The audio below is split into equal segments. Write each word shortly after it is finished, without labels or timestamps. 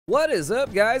What is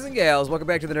up, guys and gals? Welcome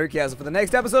back to the Nerdcast for the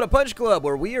next episode of Punch Club,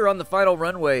 where we are on the final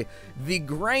runway, the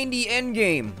grindy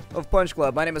endgame of Punch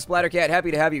Club. My name is Splat.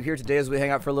 Happy to have you here today as we hang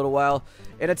out for a little while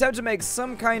and attempt to make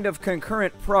some kind of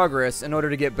concurrent progress in order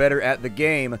to get better at the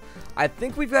game. I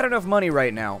think we've got enough money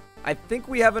right now. I think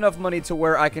we have enough money to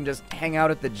where I can just hang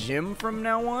out at the gym from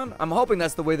now on. I'm hoping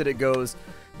that's the way that it goes,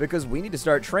 because we need to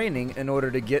start training in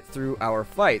order to get through our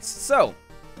fights. So,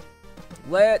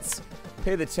 let's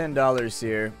pay the $10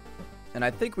 here. And I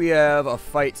think we have a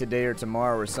fight today or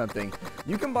tomorrow or something.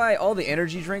 You can buy all the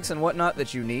energy drinks and whatnot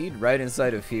that you need right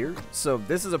inside of here. So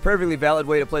this is a perfectly valid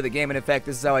way to play the game. And in fact,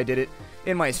 this is how I did it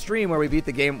in my stream where we beat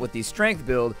the game with the strength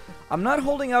build. I'm not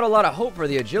holding out a lot of hope for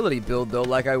the agility build though,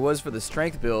 like I was for the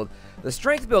strength build. The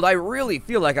strength build, I really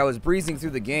feel like I was breezing through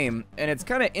the game. And it's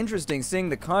kind of interesting seeing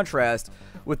the contrast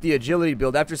with the agility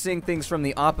build after seeing things from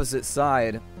the opposite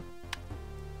side.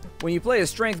 When you play a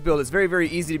strength build, it's very, very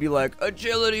easy to be like,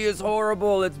 agility is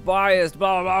horrible, it's biased,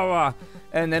 blah, blah, blah.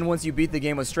 And then once you beat the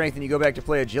game with strength and you go back to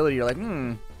play agility, you're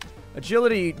like,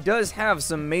 agility does have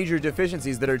some major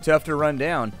deficiencies that are tough to run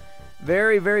down.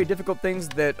 Very, very difficult things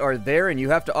that are there, and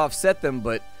you have to offset them,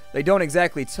 but they don't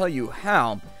exactly tell you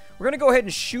how. We're going to go ahead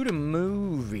and shoot a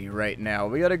movie right now.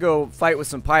 We got to go fight with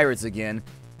some pirates again.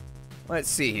 Let's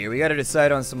see here. We got to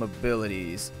decide on some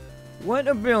abilities. What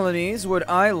abilities would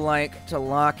I like to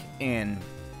lock in?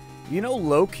 You know,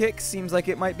 low kick seems like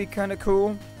it might be kind of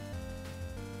cool.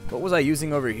 What was I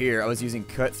using over here? I was using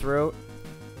cutthroat.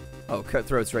 Oh,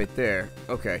 cutthroat's right there.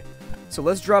 Okay. So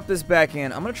let's drop this back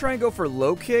in. I'm going to try and go for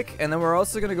low kick, and then we're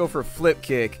also going to go for flip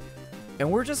kick.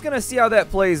 And we're just going to see how that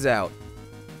plays out.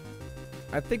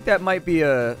 I think that might be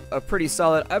a pretty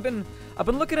solid... I've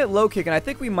been looking at low kick, and I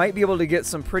think we might be able to get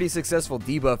some pretty successful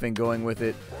debuffing going with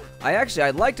it.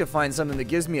 I'd like to find something that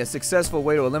gives me a successful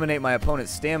way to eliminate my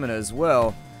opponent's stamina as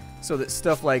well, so that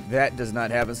stuff like that does not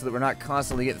happen, so that we're not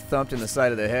constantly getting thumped in the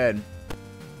side of the head.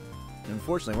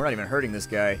 Unfortunately, we're not even hurting this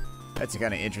guy. That's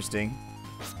kind of interesting.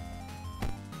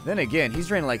 Then again, he's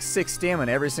draining like 6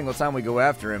 stamina every single time we go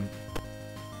after him.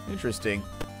 Interesting.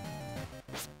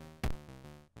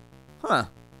 Huh.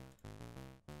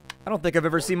 I don't think I've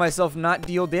ever seen myself not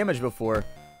deal damage before.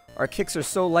 Our kicks are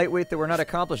so lightweight that we're not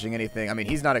accomplishing anything. I mean,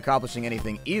 he's not accomplishing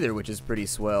anything either, which is pretty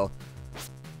swell.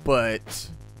 But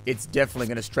it's definitely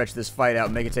going to stretch this fight out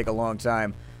and make it take a long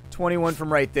time. 21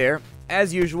 from right there.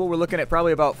 As usual, we're looking at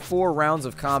probably about 4 rounds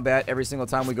of combat every single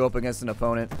time we go up against an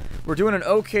opponent. We're doing an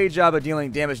okay job of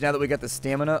dealing damage now that we got the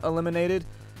stamina eliminated.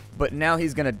 But now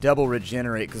he's going to double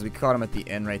regenerate because we caught him at the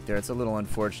end right there. It's a little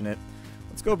unfortunate.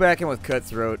 Let's go back in with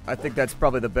Cutthroat. I think that's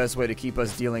probably the best way to keep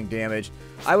us dealing damage.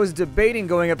 I was debating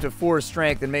going up to 4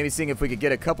 strength and maybe seeing if we could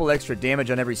get a couple extra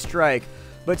damage on every strike.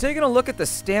 But taking a look at the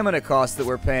stamina cost that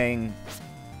we're paying,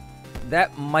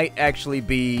 that might actually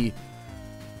be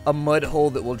a mud hole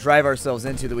that we'll drive ourselves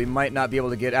into that we might not be able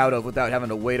to get out of without having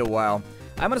to wait a while.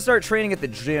 I'm going to start training at the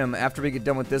gym after we get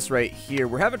done with this right here.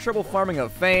 We're having trouble farming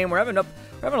up fame. We're having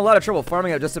a lot of trouble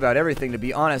farming up just about everything, to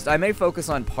be honest. I may focus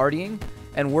on partying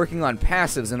and working on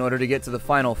passives in order to get to the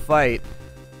final fight.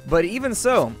 But even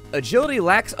so, agility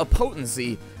lacks a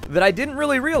potency that I didn't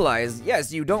really realize.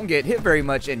 Yes, you don't get hit very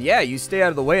much, and yeah, you stay out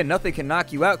of the way and nothing can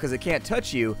knock you out because it can't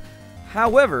touch you.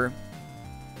 However,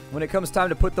 when it comes time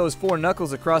to put those 4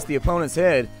 knuckles across the opponent's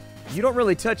head, you don't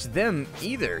really touch them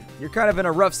either. You're kind of in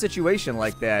a rough situation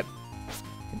like that.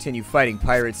 Continue fighting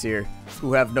pirates here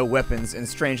who have no weapons and,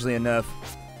 strangely enough,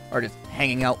 are just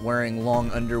hanging out wearing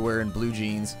long underwear and blue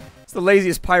jeans. It's the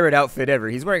laziest pirate outfit ever.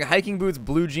 He's wearing hiking boots,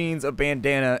 blue jeans, a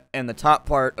bandana, and the top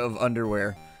part of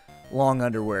underwear. Long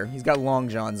underwear. He's got long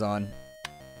johns on.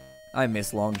 I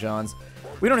miss long johns.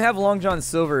 We don't have long john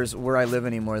silvers where I live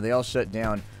anymore. They all shut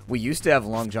down. We used to have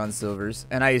long john silvers,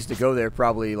 and I used to go there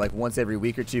probably like once every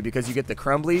week or two because you get the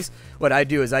crumblies. What I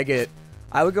do is I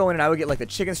would go in and I would get like the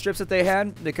chicken strips that they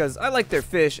had because I like their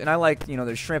fish and I like, you know,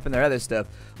 their shrimp and their other stuff.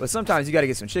 But sometimes you got to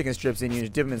get some chicken strips and you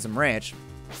just dip them in some ranch.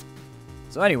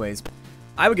 So anyways,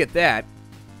 I would get that,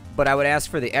 but I would ask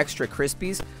for the extra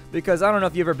crispies because I don't know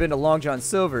if you've ever been to Long John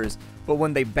Silver's, but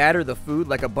when they batter the food,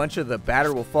 like a bunch of the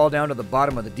batter will fall down to the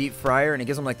bottom of the deep fryer and it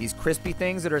gives them like these crispy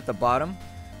things that are at the bottom.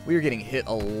 We are getting hit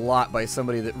a lot by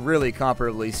somebody that really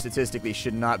comparably statistically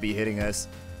should not be hitting us.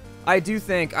 I do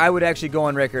think, I would actually go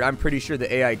on record, I'm pretty sure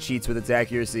the AI cheats with its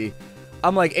accuracy.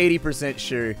 I'm like 80%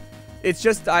 sure. It's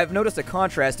just, I've noticed a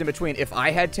contrast in between if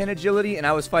I had 10 agility and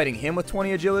I was fighting him with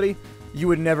 20 agility, you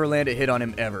would never land a hit on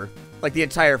him ever. Like the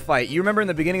entire fight. You remember in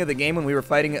the beginning of the game when we were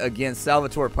fighting against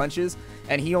Salvatore Punches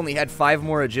and he only had 5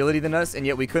 more agility than us and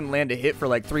yet we couldn't land a hit for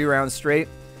like 3 rounds straight?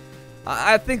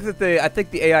 I think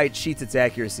the AI cheats its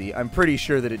accuracy. I'm pretty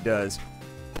sure that it does.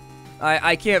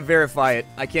 I can't verify it.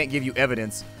 I can't give you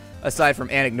evidence aside from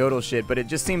anecdotal shit, but it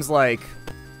just seems like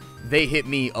they hit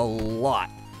me a lot.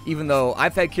 Even though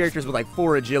I've had characters with like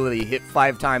 4 agility hit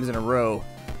 5 times in a row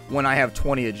when I have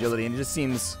 20 agility, and it just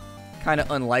seems kind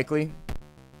of unlikely.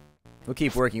 We'll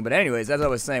keep working. But anyways, as I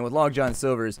was saying, with Long John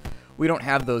Silver's, we don't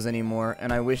have those anymore,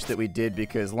 and I wish that we did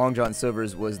because Long John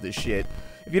Silver's was the shit.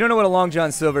 If you don't know what a Long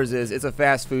John Silver's is, it's a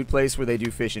fast food place where they do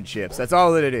fish and chips. That's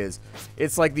all that it is.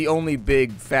 It's like the only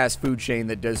big fast food chain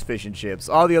that does fish and chips.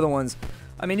 All the other ones,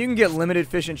 I mean, you can get limited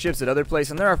fish and chips at other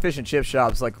places, and there are fish and chip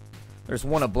shops. Like, there's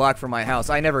one a block from my house.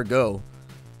 I never go.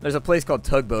 There's a place called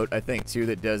Tugboat, I think, too,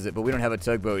 that does it, but we don't have a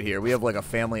Tugboat here. We have, like, a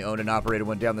family-owned and operated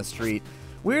one down the street.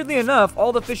 Weirdly enough,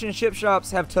 all the fish and chip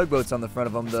shops have tugboats on the front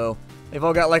of them, though. They've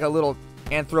all got, like, a little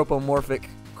anthropomorphic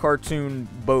cartoon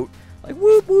boat. Like,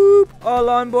 whoop whoop, all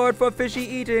on board for fishy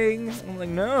eating. I'm like,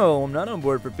 no, I'm not on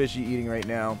board for fishy eating right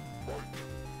now.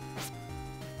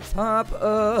 Pop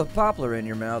a poplar in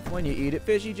your mouth when you eat it,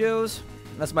 Fishy Joes.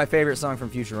 That's my favorite song from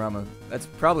Futurama. That's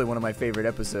probably one of my favorite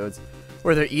episodes,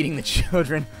 where they're eating the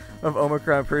children of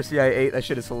Omicron Persei 8. That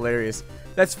shit is hilarious.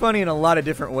 That's funny in a lot of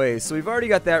different ways. So we've already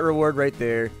got that reward right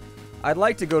there. I'd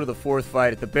like to go to the 4th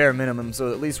fight at the bare minimum,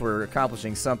 so at least we're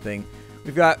accomplishing something.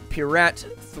 We've got Pirat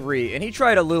 3, and he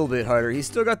tried a little bit harder. He's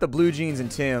still got the blue jeans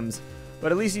and Timbs,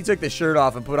 but at least he took the shirt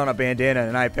off and put on a bandana and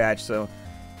an eye patch, so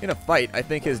in a fight, I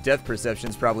think his depth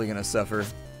perception's probably going to suffer.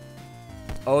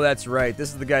 Oh, that's right. This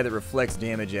is the guy that reflects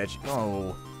damage at you.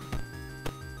 Oh.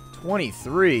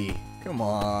 23. Come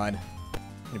on. You're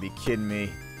going to be kidding me.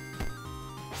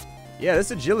 Yeah,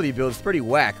 this agility build is pretty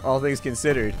whack, all things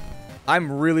considered.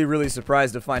 I'm really, really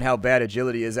surprised to find how bad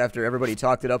agility is after everybody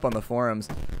talked it up on the forums.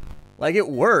 Like, it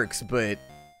works, but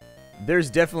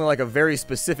there's definitely, like, a very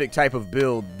specific type of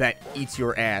build that eats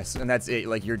your ass, and that's it.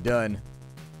 Like, you're done.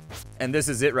 And this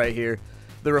is it right here.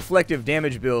 The reflective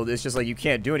damage build is just like you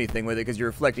can't do anything with it because you're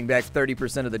reflecting back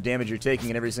 30% of the damage you're taking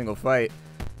in every single fight.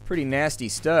 Pretty nasty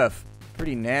stuff.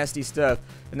 Pretty nasty stuff.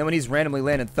 And then when he's randomly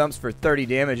landing thumps for 30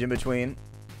 damage in between,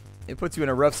 it puts you in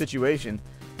a rough situation.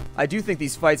 I do think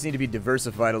these fights need to be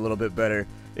diversified a little bit better.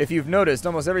 If you've noticed,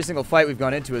 almost every single fight we've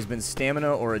gone into has been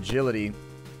stamina or agility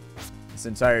this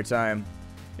entire time.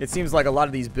 It seems like a lot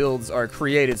of these builds are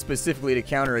created specifically to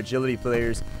counter agility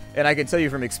players, and I can tell you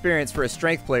from experience, for a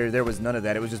strength player, there was none of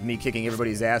that. It was just me kicking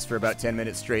everybody's ass for about 10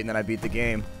 minutes straight, and then I beat the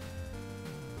game.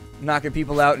 Knocking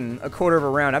people out in a quarter of a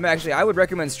round. I would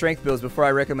recommend strength builds before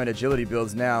I recommend agility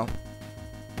builds now.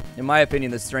 In my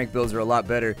opinion, the strength builds are a lot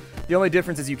better. The only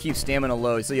difference is you keep stamina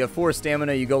low. So you have 4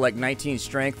 stamina, you go like 19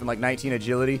 strength and like 19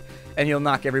 agility, and you'll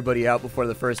knock everybody out before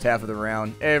the first half of the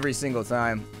round. Every single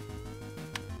time.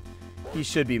 He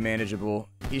should be manageable.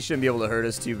 He shouldn't be able to hurt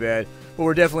us too bad. But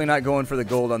we're definitely not going for the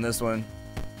gold on this one.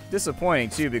 Disappointing,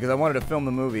 too, because I wanted to film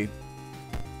the movie.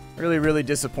 Really, really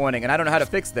disappointing, and I don't know how to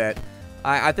fix that.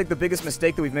 I think the biggest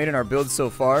mistake that we've made in our builds so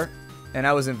far, and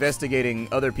I was investigating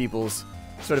other people's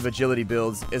sort of agility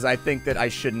builds, is I think that I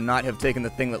should not have taken the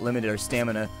thing that limited our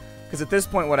stamina. Because at this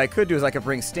point, what I could do is I could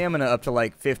bring stamina up to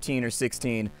like 15 or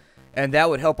 16, and that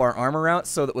would help our armor out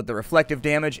so that with the reflective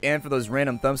damage and for those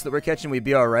random thumps that we're catching, we'd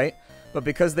be alright. But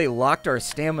because they locked our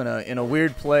stamina in a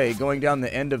weird play going down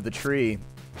the end of the tree,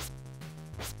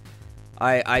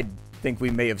 I think we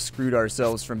may have screwed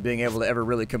ourselves from being able to ever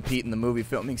really compete in the movie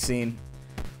filming scene.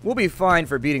 We'll be fine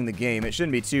for beating the game. It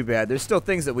shouldn't be too bad. There's still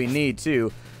things that we need,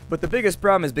 too. But the biggest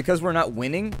problem is because we're not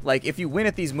winning. Like, if you win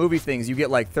at these movie things, you get,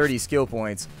 like, 30 skill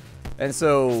points. And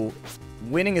so,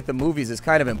 winning at the movies is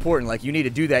kind of important. Like, you need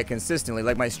to do that consistently.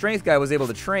 Like, my strength guy was able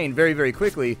to train very, very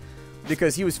quickly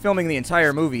because he was filming the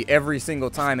entire movie every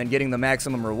single time and getting the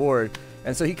maximum reward.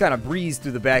 And so he kind of breezed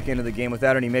through the back end of the game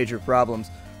without any major problems.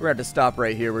 We're going to have to stop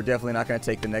right here. We're definitely not going to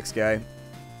take the next guy.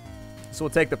 So we'll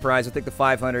take the prize. We'll take the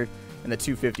 500 and the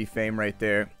 250 fame right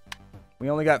there. We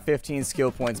only got 15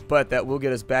 skill points, but that will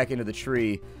get us back into the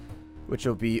tree, which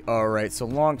will be alright. So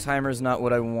long timer's not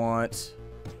what I want.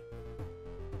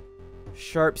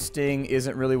 Sharp sting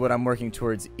isn't really what I'm working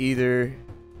towards either.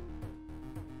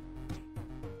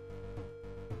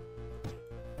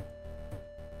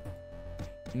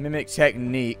 Mimic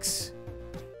techniques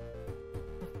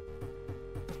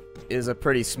is a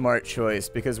pretty smart choice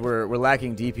because we're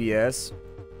lacking DPS.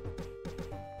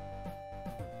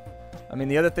 I mean,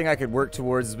 the other thing I could work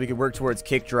towards is we could work towards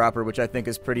kick dropper, which I think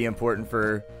is pretty important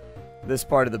for this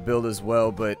part of the build as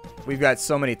well, but we've got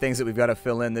so many things that we've got to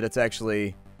fill in that it's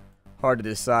actually hard to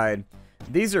decide.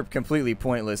 These are completely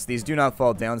pointless. These do not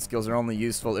fall down skills are only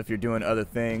useful if you're doing other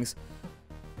things.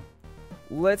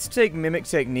 Let's take Mimic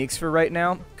Techniques for right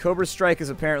now. Cobra Strike is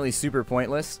apparently super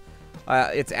pointless.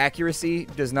 Its accuracy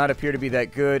does not appear to be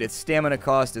that good. Its stamina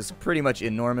cost is pretty much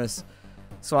enormous.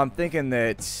 So I'm thinking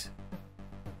that...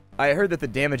 I heard that the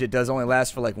damage it does only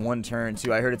lasts for like 1 turn,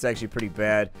 too. I heard it's actually pretty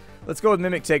bad. Let's go with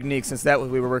Mimic Technique, since that's what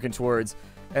we were working towards.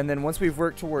 And then once we've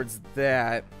worked towards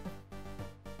that,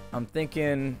 I'm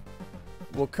thinking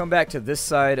we'll come back to this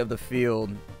side of the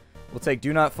field. We'll take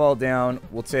Do Not Fall Down,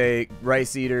 we'll take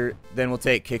Rice Eater, then we'll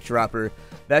take Kick Dropper.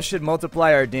 That should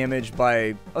multiply our damage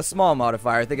by a small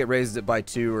modifier. I think it raises it by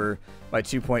 2 or by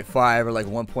 2.5 or like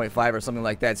 1.5 or something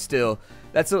like that. Still,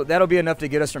 that'll be enough to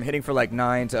get us from hitting for like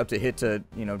 9 to up to hit to,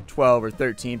 you know, 12 or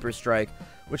 13 per strike,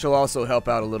 which will also help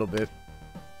out a little bit.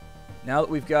 Now that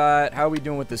we've got, how are we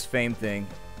doing with this fame thing?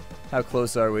 How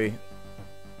close are we?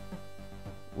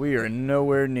 We are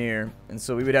nowhere near, and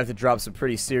so we would have to drop some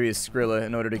pretty serious Skrilla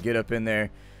in order to get up in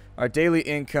there. Our daily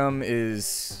income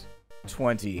is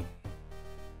 20.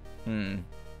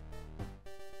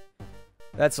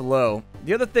 That's low.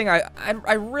 The other thing,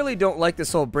 I really don't like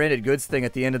this whole branded goods thing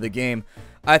at the end of the game.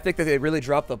 I think that they really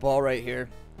dropped the ball right here.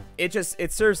 It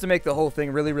serves to make the whole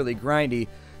thing really, really grindy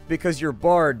because your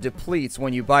bar depletes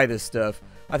when you buy this stuff.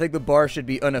 I think the bar should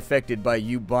be unaffected by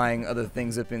you buying other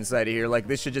things up inside of here. Like,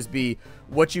 this should just be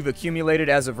what you've accumulated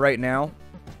as of right now.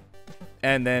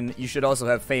 And then you should also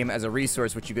have fame as a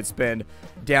resource, which you could spend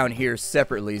down here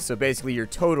separately. So basically your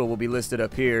total will be listed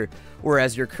up here,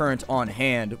 whereas your current on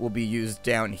hand will be used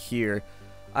down here.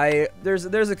 There's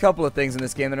a couple of things in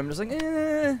this game that I'm just like,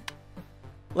 eh.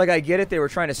 Like, I get it, they were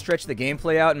trying to stretch the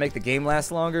gameplay out and make the game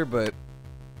last longer, but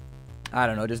I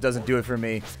don't know, it just doesn't do it for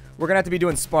me. We're going to have to be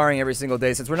doing sparring every single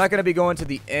day. Since we're not going to be going to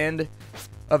the end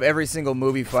of every single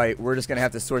movie fight, we're just going to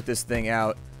have to sort this thing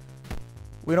out.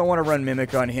 We don't want to run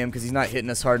Mimic on him because he's not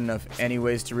hitting us hard enough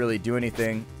anyways to really do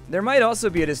anything. There might also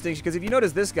be a distinction because if you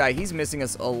notice this guy, he's missing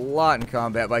us a lot in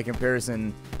combat by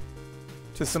comparison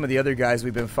to some of the other guys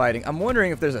we've been fighting. I'm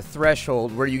wondering if there's a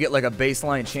threshold where you get like a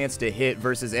baseline chance to hit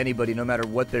versus anybody no matter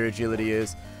what their agility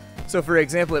is. So for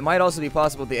example, it might also be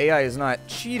possible the AI is not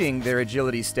cheating their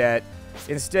agility stat.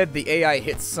 Instead, the AI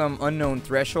hits some unknown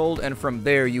threshold, and from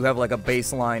there you have like a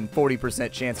baseline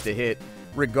 40% chance to hit,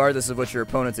 regardless of what your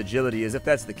opponent's agility is. If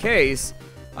that's the case,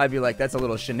 I'd be like, that's a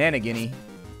little shenanigan-y.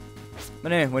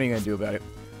 But what are you going to do about it?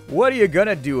 What are you going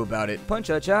to do about it?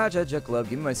 Punch-a-cha-cha-cha club.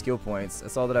 Give me my skill points.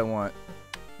 That's all that I want.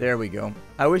 There we go.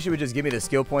 I wish it would just give me the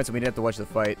skill points and we didn't have to watch the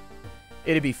fight.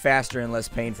 It'd be faster and less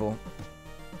painful.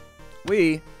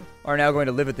 We are now going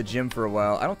to live at the gym for a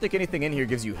while. I don't think anything in here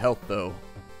gives you health, though.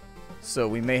 So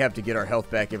we may have to get our health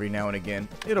back every now and again.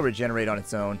 It'll regenerate on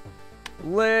its own.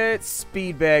 Let's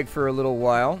speed bag for a little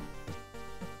while.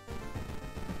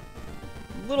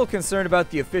 A little concerned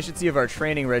about the efficiency of our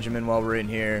training regimen while we're in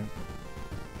here.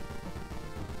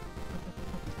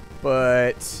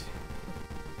 But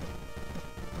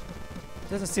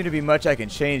doesn't seem to be much I can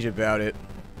change about it.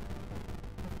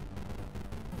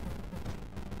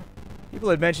 People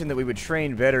had mentioned that we would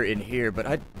train better in here,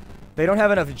 but they don't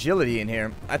have enough agility in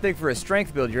here. I think for a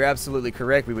strength build, you're absolutely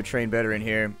correct, we would train better in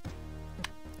here.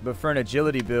 But for an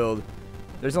agility build,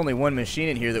 there's only one machine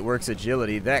in here that works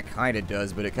agility. That kind of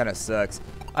does, but it kind of sucks.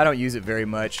 I don't use it very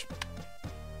much.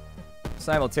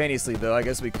 Simultaneously, though, I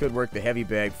guess we could work the heavy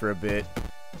bag for a bit,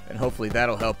 and hopefully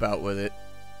that'll help out with it.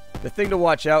 The thing to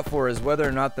watch out for is whether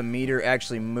or not the meter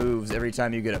actually moves every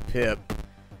time you get a pip.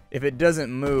 If it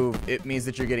doesn't move, it means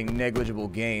that you're getting negligible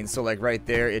gains. So like right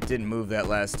there, it didn't move that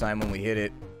last time when we hit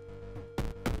it.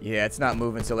 Yeah, it's not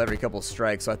moving until every couple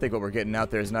strikes, so I think what we're getting out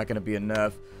there is not going to be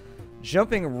enough.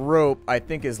 Jumping rope, I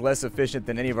think, is less efficient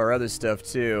than any of our other stuff,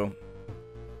 too.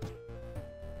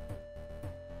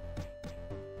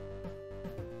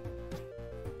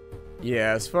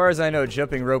 Yeah, as far as I know,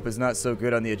 jumping rope is not so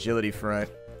good on the agility front.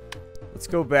 Let's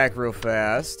go back real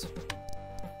fast.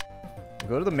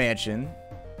 Go to the mansion.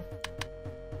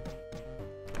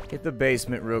 Hit the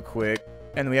basement real quick.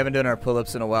 And we haven't done our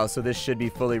pull-ups in a while, so this should be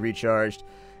fully recharged.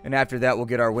 And after that, we'll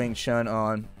get our Wing Chun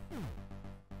on.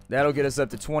 That'll get us up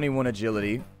to 21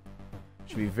 agility.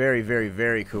 Should be very, very,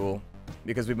 very cool.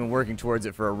 Because we've been working towards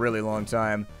it for a really long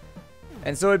time.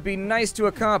 And so it'd be nice to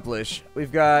accomplish.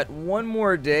 We've got one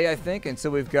more day, I think,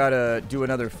 until we've got to do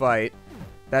another fight.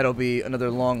 That'll be another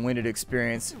long-winded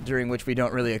experience during which we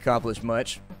don't really accomplish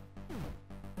much.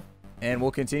 And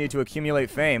we'll continue to accumulate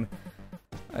fame.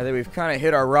 I think we've kind of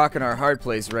hit our rock and our hard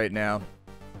place right now.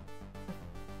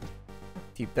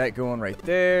 Keep that going right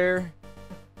there.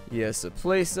 Yes, a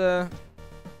placer.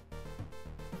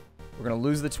 We're going to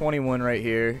lose the 21 right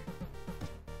here.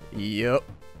 Yep.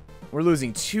 We're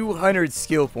losing 200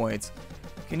 skill points.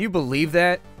 Can you believe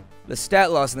that? The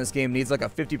stat loss in this game needs like a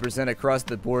 50% across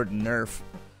the board nerf.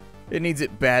 It needs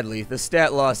it badly. The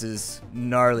stat loss is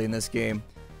gnarly in this game.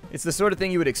 It's the sort of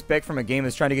thing you would expect from a game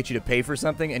that's trying to get you to pay for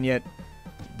something, and yet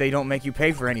they don't make you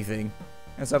pay for anything.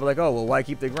 And so I'd be like, oh, well, why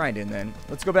keep the grind in then?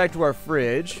 Let's go back to our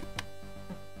fridge.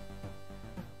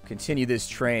 Continue this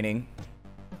training.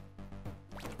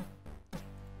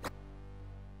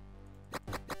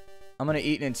 I'm going to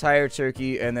eat an entire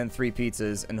turkey and then 3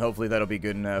 pizzas, and hopefully that'll be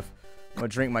good enough. I'm going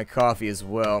to drink my coffee as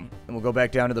well, and we'll go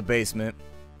back down to the basement.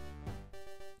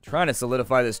 Trying to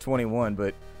solidify this 21,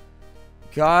 but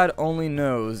God only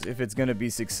knows if it's going to be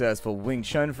successful. Wing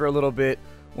Chun for a little bit.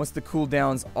 Once the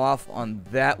cooldown's off on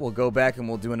that, we'll go back and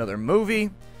we'll do another movie.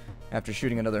 After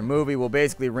shooting another movie, we'll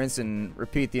basically rinse and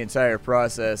repeat the entire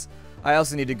process. I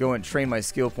also need to go and train my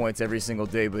skill points every single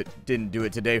day, but didn't do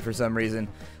it today for some reason.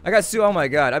 I got oh my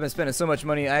god, I've been spending so much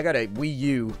money. I got a Wii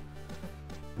U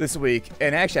this week,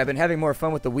 and actually I've been having more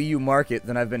fun with the Wii U market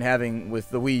than I've been having with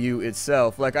the Wii U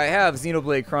itself. Like, I have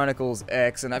Xenoblade Chronicles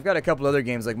X, and I've got a couple other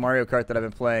games like Mario Kart that I've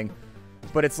been playing,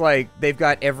 but it's like they've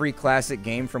got every classic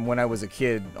game from when I was a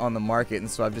kid on the market, and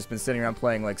so I've just been sitting around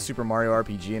playing like Super Mario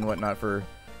RPG and whatnot for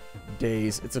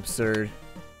days. It's absurd.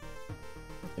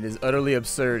 It is utterly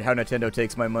absurd how Nintendo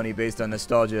takes my money based on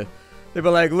nostalgia. They'd be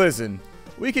like, listen,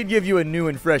 we could give you a new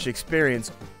and fresh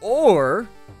experience, or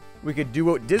we could do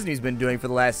what Disney's been doing for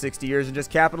the last 60 years and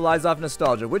just capitalize off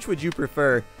nostalgia. Which would you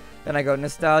prefer? Then I go,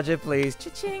 nostalgia, please.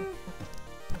 Cha-ching.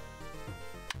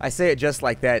 I say it just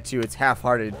like that, too. It's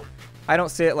half-hearted. I don't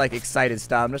say it like excited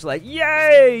style. I'm just like,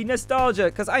 yay, nostalgia,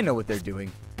 because I know what they're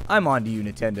doing. I'm on to you,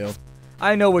 Nintendo.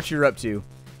 I know what you're up to.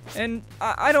 And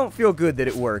I don't feel good that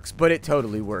it works, but it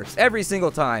totally works. Every single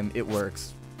time, it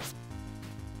works.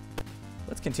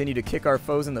 Let's continue to kick our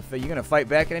foes in the face. You gonna fight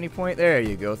back at any point? There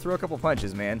you go. Throw a couple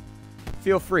punches, man.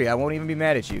 Feel free. I won't even be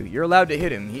mad at you. You're allowed to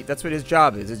hit him. That's what his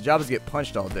job is. His job is to get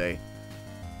punched all day.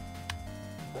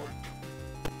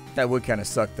 That would kind of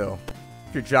suck, though.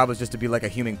 If your job was just to be like a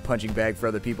human punching bag for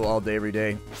other people all day, every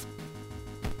day,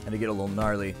 and to get a little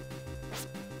gnarly,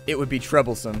 it would be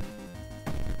troublesome.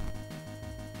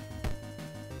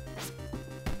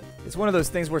 It's one of those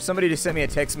things where somebody just sent me a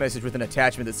text message with an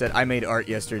attachment that said, I made art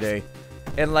yesterday.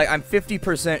 And, like, I'm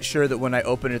 50% sure that when I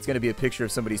open it, it's going to be a picture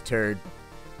of somebody's turd.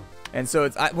 And so,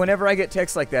 whenever I get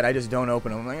texts like that, I just don't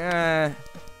open them. I'm like,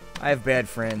 I have bad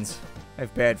friends. I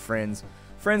have bad friends.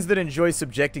 Friends that enjoy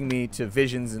subjecting me to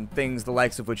visions and things the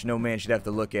likes of which no man should have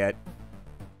to look at.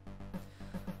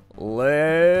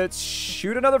 Let's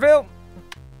shoot another film.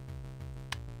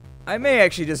 I may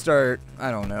actually just start, I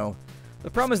don't know. The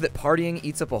problem is that partying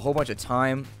eats up a whole bunch of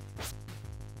time.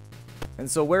 And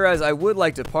so whereas I would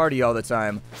like to party all the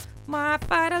time, my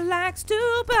fighter likes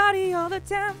to party all the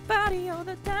time, party all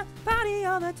the time, party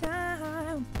all the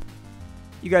time.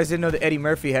 You guys didn't know that Eddie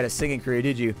Murphy had a singing career,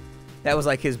 did you? That was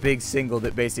like his big single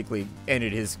that basically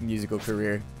ended his musical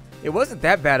career. It wasn't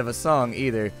that bad of a song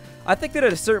either. I think that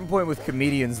at a certain point with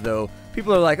comedians, though,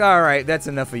 people are like, alright, that's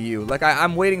enough of you. Like,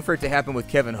 I'm waiting for it to happen with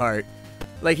Kevin Hart.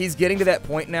 Like, he's getting to that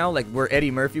point now, like where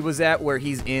Eddie Murphy was at, where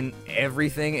he's in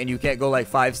everything and you can't go like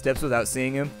 5 steps without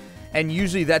seeing him. And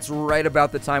usually that's right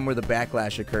about the time where the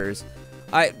backlash occurs.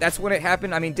 That's when it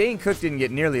happened. I mean, Dane Cook didn't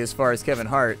get nearly as far as Kevin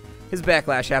Hart. His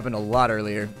backlash happened a lot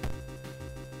earlier.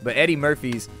 But Eddie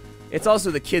Murphy's, it's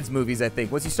also the kids' movies, I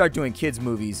think. Once you start doing kids'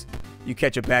 movies, you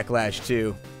catch a backlash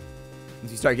too.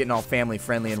 Once you start getting all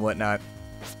family-friendly and whatnot.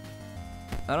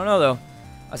 I don't know, though.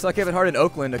 I saw Kevin Hart in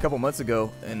Oakland a couple months ago,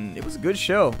 and it was a good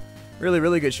show. Really,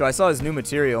 really good show. I saw his new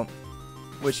material,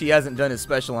 which he hasn't done his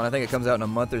special on. I think it comes out in a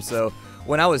month or so.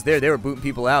 When I was there, they were booting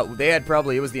people out. They had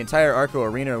probably, it was the entire Arco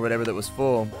Arena or whatever that was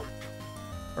full.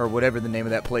 Or whatever the name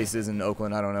of that place is in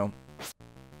Oakland, I don't know.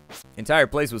 The entire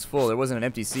place was full. There wasn't an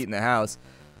empty seat in the house.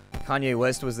 Kanye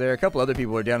West was there. A couple other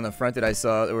people were down in the front that I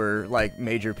saw that were like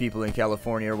major people in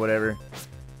California or whatever.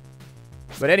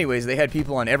 But anyways, they had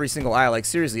people on every single aisle, like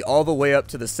seriously, all the way up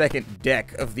to the second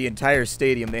deck of the entire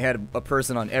stadium. They had a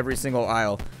person on every single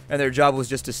aisle, and their job was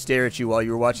just to stare at you while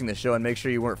you were watching the show and make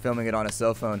sure you weren't filming it on a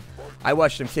cell phone. I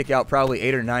watched them kick out probably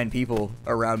 8 or 9 people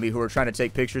around me who were trying to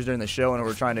take pictures during the show and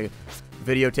were trying to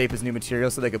videotape his new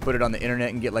material so they could put it on the internet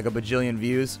and get like a bajillion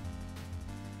views.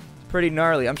 It's pretty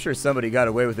gnarly. I'm sure somebody got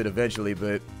away with it eventually,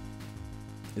 but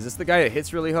is this the guy that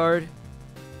hits really hard?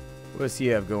 What does he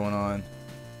have going on?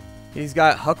 He's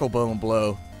got Hucklebone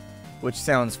Blow, which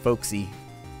sounds folksy.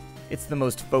 It's the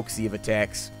most folksy of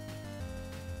attacks.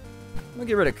 I'm going to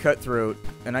get rid of Cutthroat,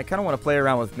 and I kind of want to play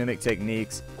around with Mimic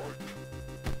techniques.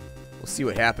 We'll see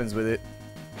what happens with it.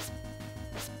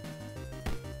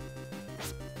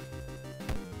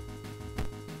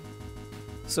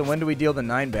 So when do we deal the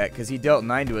 9 back? Because he dealt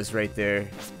 9 to us right there.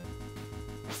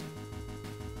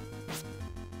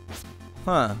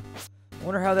 Huh. I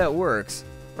wonder how that works.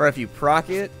 Or if you proc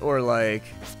it, or like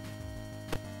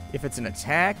if it's an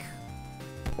attack,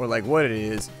 or like what it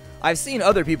is. I've seen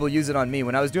other people use it on me.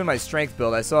 When I was doing my strength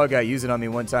build, I saw a guy use it on me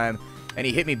one time, and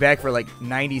he hit me back for like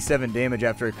 97 damage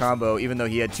after a combo, even though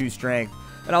he had 2 strength.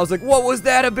 And I was like, what was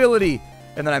that ability?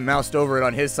 And then I moused over it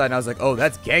on his side, and I was like, oh,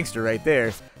 that's gangster right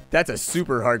there. That's a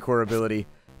super hardcore ability.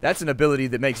 That's an ability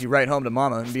that makes you write home to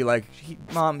mama and be like,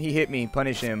 Mom, he hit me,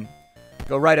 punish him.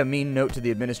 Go write a mean note to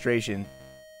the administration.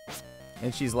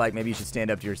 And she's like, maybe you should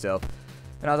stand up to yourself.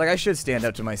 And I was like, I should stand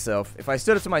up to myself. If I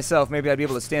stood up to myself, maybe I'd be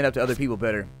able to stand up to other people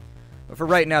better. But for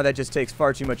right now, that just takes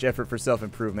far too much effort for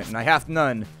self-improvement. And I have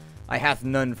none. I have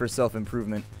none for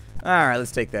self-improvement. Alright,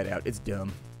 let's take that out. It's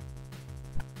dumb.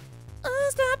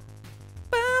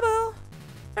 Unstoppable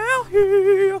out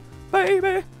here,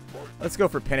 baby. Let's go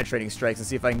for penetrating strikes and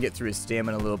see if I can get through his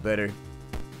stamina a little better.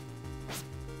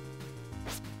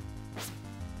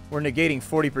 We're negating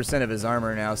 40% of his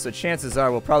armor now, so chances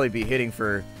are we'll probably be hitting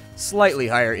for slightly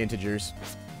higher integers.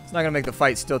 It's not going to make the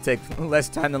fight still take less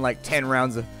time than like 10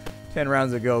 rounds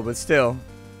ago, but still,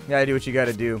 you gotta do what you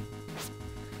gotta do.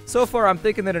 So far, I'm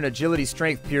thinking that an agility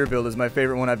strength pure build is my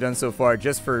favorite one I've done so far,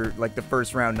 just for like the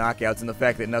first round knockouts and the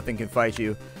fact that nothing can fight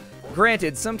you.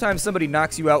 Granted, sometimes somebody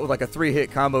knocks you out with like a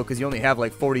 3-hit combo because you only have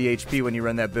like 40 HP when you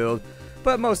run that build,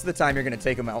 but most of the time you're going to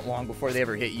take them out long before they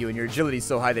ever hit you, and your agility's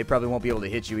so high they probably won't be able to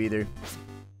hit you either.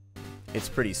 It's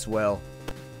pretty swell.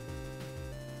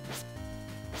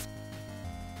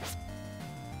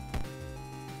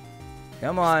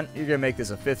 Come on, you're going to make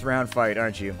this a 5th round fight,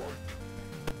 aren't you?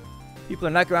 People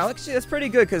are not going, actually, that's pretty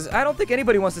good, because I don't think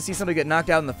anybody wants to see somebody get knocked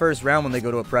out in the first round when they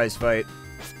go to a prize fight.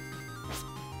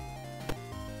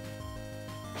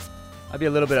 I'd be a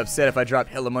little bit upset if I dropped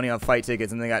hella money on fight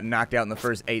tickets and they got knocked out in the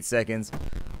first 8 seconds.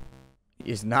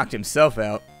 He just knocked himself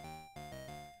out.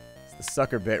 It's the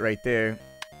sucker bet right there.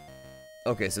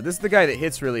 Okay, so this is the guy that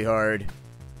hits really hard.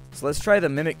 So let's try the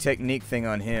mimic technique thing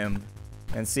on him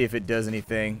and see if it does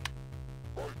anything.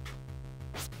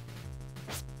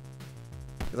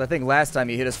 Because I think last time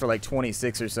he hit us for like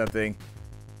 26 or something.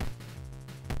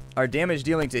 Our damage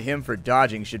dealing to him for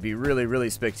dodging should be really, really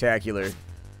spectacular.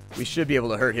 We should be able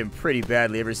to hurt him pretty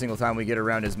badly every single time we get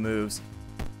around his moves.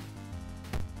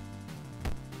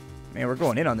 Man, we're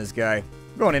going in on this guy.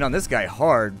 We're going in on this guy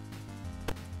hard.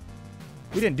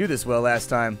 We didn't do this well last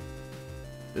time.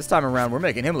 This time around, we're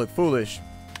making him look foolish.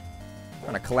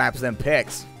 Trying to collapse them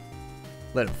pecs.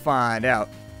 Let him find out.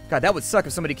 God, that would suck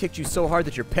if somebody kicked you so hard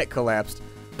that your pec collapsed.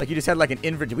 Like you just had like an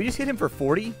invert. Did we just hit him for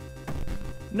 40?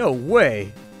 No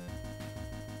way.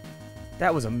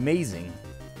 That was amazing.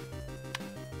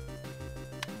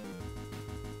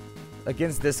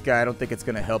 Against this guy, I don't think it's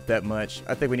going to help that much.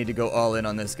 I think we need to go all in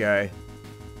on this guy.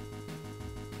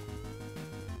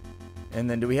 And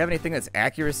then do we have anything that's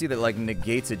accuracy that like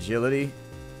negates agility?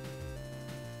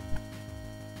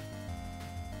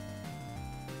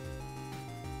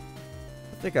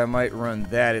 I think I might run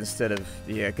that instead of,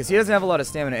 yeah, because he doesn't have a lot of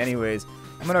stamina anyways.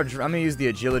 I'm gonna use the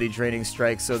agility draining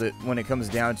strike so that when it comes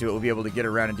down to it, we'll be able to get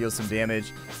around and deal some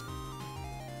damage.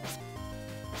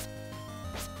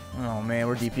 Oh man,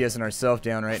 we're DPSing ourselves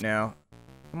down right now.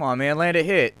 Come on, man, land a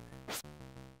hit.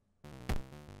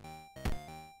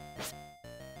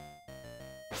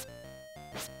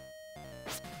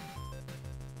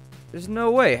 There's no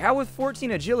way. How with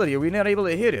 14 agility are we not able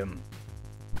to hit him?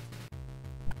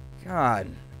 God.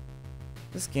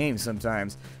 This game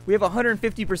sometimes. We have a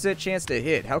 150% chance to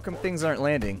hit. How come things aren't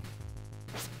landing?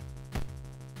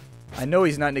 I know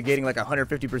he's not negating like a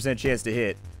 150% chance to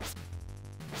hit.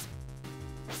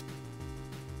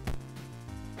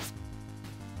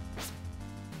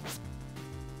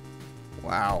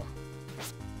 Wow.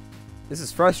 This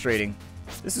is frustrating.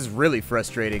 This is really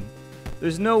frustrating.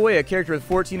 There's no way a character with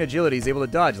 14 agility is able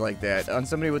to dodge like that on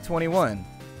somebody with 21.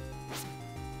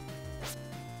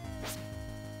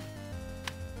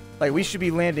 Like, we should be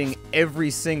landing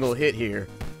every single hit here.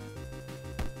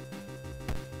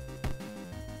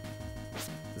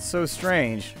 It's so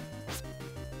strange.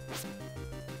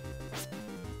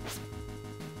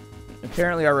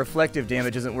 Apparently our reflective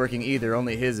damage isn't working either,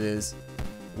 only his is.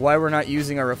 Why we're not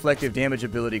using our reflective damage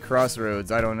ability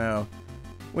Crossroads, I don't know.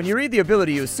 When you read the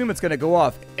ability, you assume it's going to go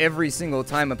off every single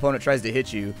time an opponent tries to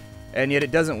hit you, and yet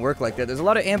it doesn't work like that. There's a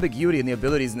lot of ambiguity in the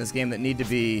abilities in this game that need to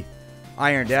be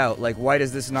ironed out. Like, why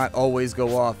does this not always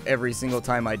go off every single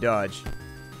time I dodge?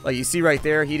 Like, you see right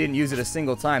there, he didn't use it a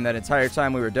single time that entire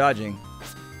time we were dodging.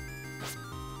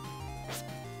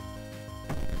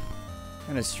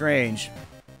 Kinda strange.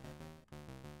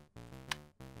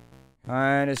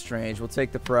 Kinda strange. We'll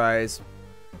take the prize.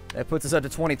 That puts us up to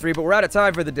 23, but we're out of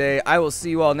time for the day. I will see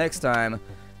you all next time.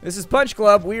 This is Punch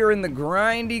Club. We are in the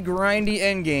grindy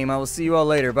endgame. I will see you all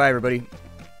later. Bye, everybody.